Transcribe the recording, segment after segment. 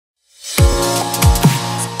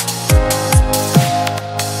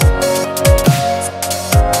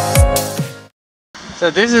So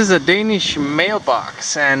this is a Danish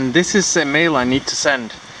mailbox, and this is a mail I need to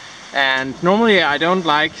send. And normally I don't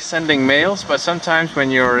like sending mails, but sometimes when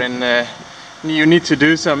you're in you need to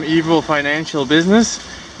do some evil financial business,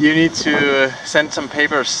 you need to send some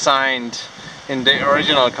papers signed in the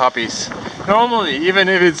original copies. Normally, even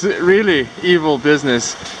if it's really evil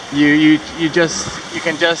business, you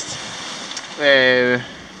can just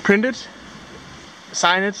print it,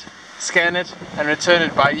 sign it, scan it, and return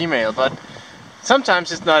it by email. But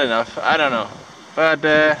sometimes it's not enough. I don't know.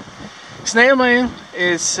 But snail mail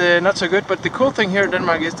is not so good. But the cool thing here in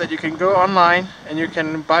Denmark is that you can go online and you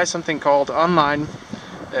can buy something called online,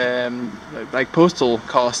 like postal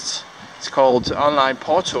costs. It's called online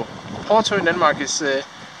porto. Porto in Denmark is the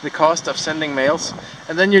cost of sending mails,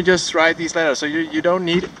 and then you just write these letters, so you don't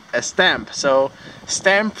need a stamp. So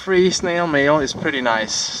stamp-free snail mail is pretty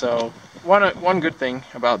nice. So one good thing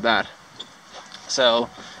about that. So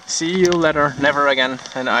see you later, never again,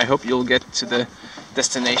 and I hope you'll get to the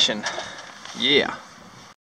destination. Yeah.